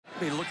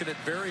Be looking at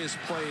various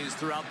plays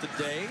throughout the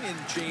day in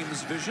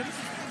James' vision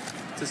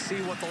to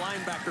see what the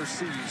linebacker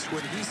sees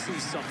when he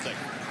sees something.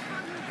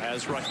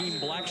 As Raheem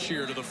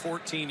Blackshear to the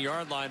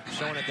 14-yard line.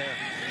 Showing it there.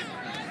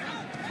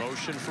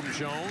 Motion from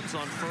Jones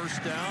on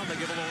first down. They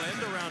give a little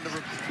end around to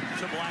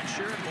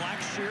Blackshear, and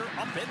Blackshear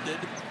upended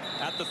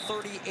at the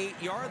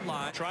 38-yard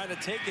line, trying to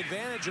take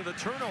advantage of the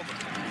turnover.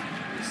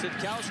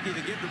 Sitkowski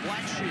to give to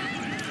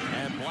Blackshear.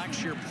 And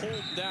Blackshear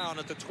pulled down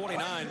at the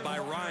 29 by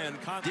Ryan.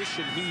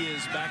 Condition he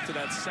is back to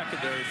that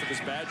secondary for this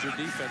Badger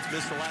defense.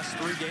 Missed the last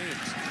 3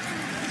 games.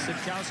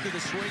 Sitkowski to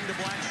swing to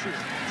Blackshear.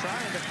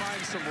 Trying to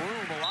find some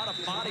room. A lot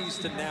of bodies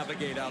to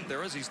navigate out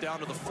there as he's down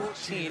to the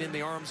 14 in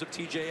the arms of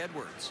T.J.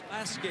 Edwards.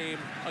 Last game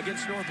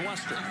against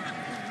Northwestern.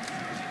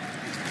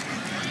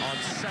 On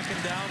second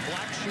down,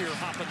 Blackshear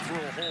hopping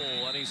through a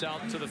hole, and he's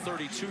out to the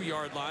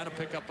 32-yard line, a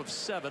pickup of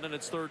 7, and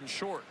it's 3rd and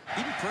short.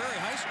 Eden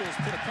Prairie High School has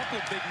put a couple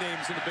of big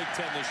names in the Big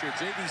Ten this year.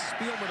 J.D.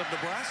 Spielman of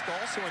Nebraska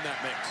also in that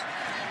mix.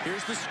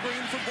 Here's the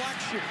screen for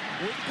Blackshear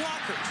with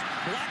blockers.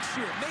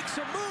 Blackshear makes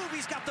a move.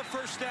 He's got the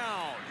first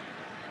down.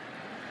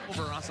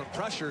 Over on some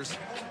pressures.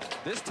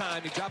 This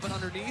time you drop it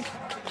underneath.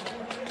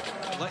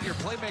 Let your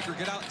playmaker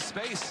get out in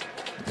space.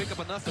 Pick up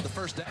enough for the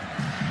first down.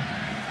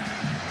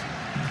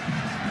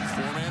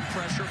 4-man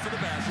pressure for the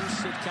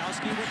Badgers.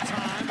 Sitkowski with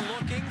time,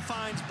 looking,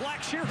 finds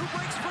Blackshear, who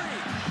breaks free.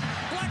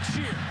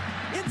 Blackshear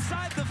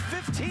inside the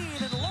 15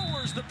 and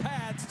lowers the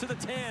pads to the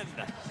 10.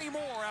 Any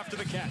more after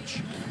the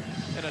catch.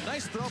 And a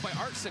nice throw by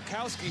Art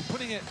Sitkowski,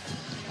 putting it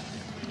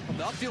on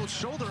the upfield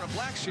shoulder of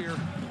Blackshear.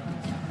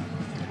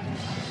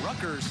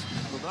 Rutgers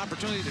with an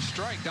opportunity to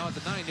strike down at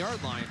the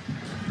 9-yard line.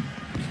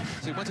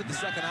 So he went to the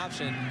second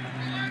option.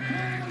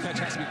 Catch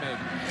has to be made.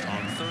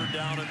 On 3rd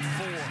down and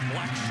 4,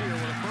 Blackshear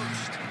with a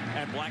burst.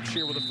 And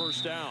Blackshear with a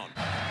first down.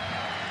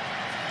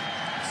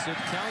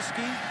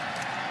 Sitkowski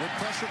with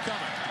pressure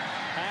coming.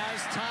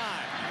 Has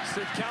time.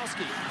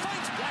 Sitkowski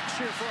finds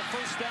Blackshear for a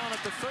first down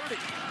at the 30.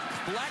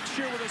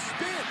 Blackshear with a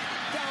spin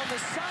down the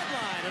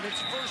sideline, and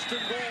it's 1st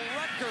and goal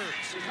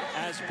Rutgers.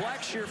 As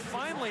Blackshear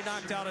finally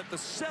knocked out at the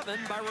 7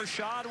 by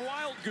Rashad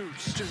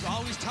Wildgoose. Just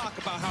always talk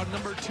about how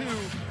number 2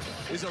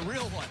 is a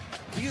real one.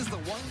 He is the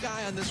one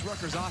guy on this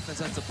Rutgers offense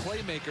that's a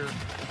playmaker,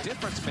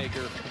 difference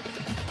maker.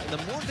 And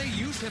the more they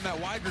use him at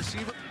wide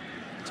receiver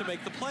to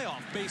make the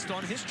playoff based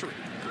on history.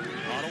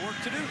 A lot of work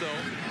to do,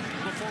 though,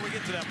 before we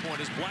get to that point.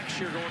 Is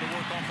Blackshear going to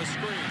work off a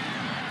screen?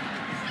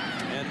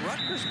 And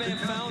Rutgers may have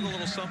found a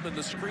little something in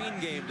the screen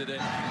game today.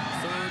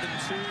 3rd and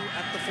 2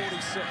 at the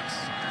 46.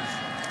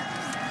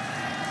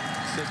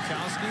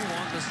 Sitkowski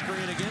wanting the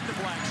screen again to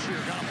Blackshear.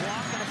 Got a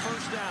block and a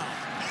first down.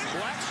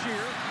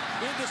 Blackshear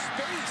into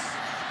space.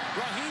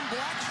 Raheem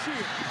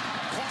Blackshear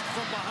caught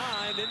from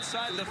behind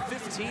inside the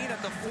 15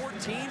 at the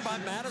 14 by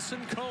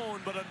Madison Cone,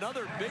 but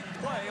another big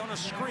play on a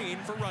screen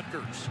for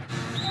Rutgers.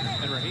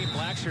 And Raheem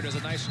Blackshear does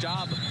a nice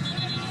job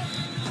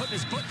putting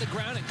his foot in the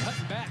ground and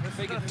cutting back,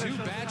 making 2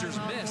 Badgers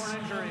miss.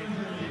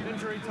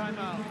 Injury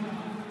timeout.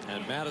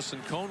 And Madison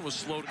Cone was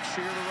slow to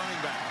shear the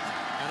running back.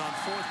 And on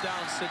 4th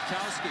down,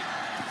 Sitkowski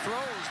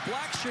throws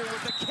Blackshear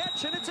with the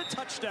catch, and it's a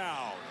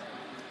touchdown.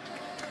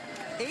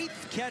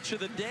 8th catch of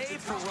the day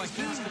for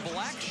Raheem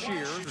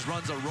Blackshear. Just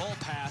runs a roll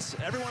pass.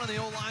 Everyone on the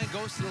O-line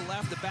goes to the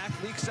left. The back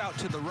leaks out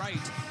to the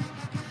right.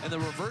 And the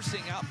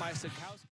reversing out by Sitkowski.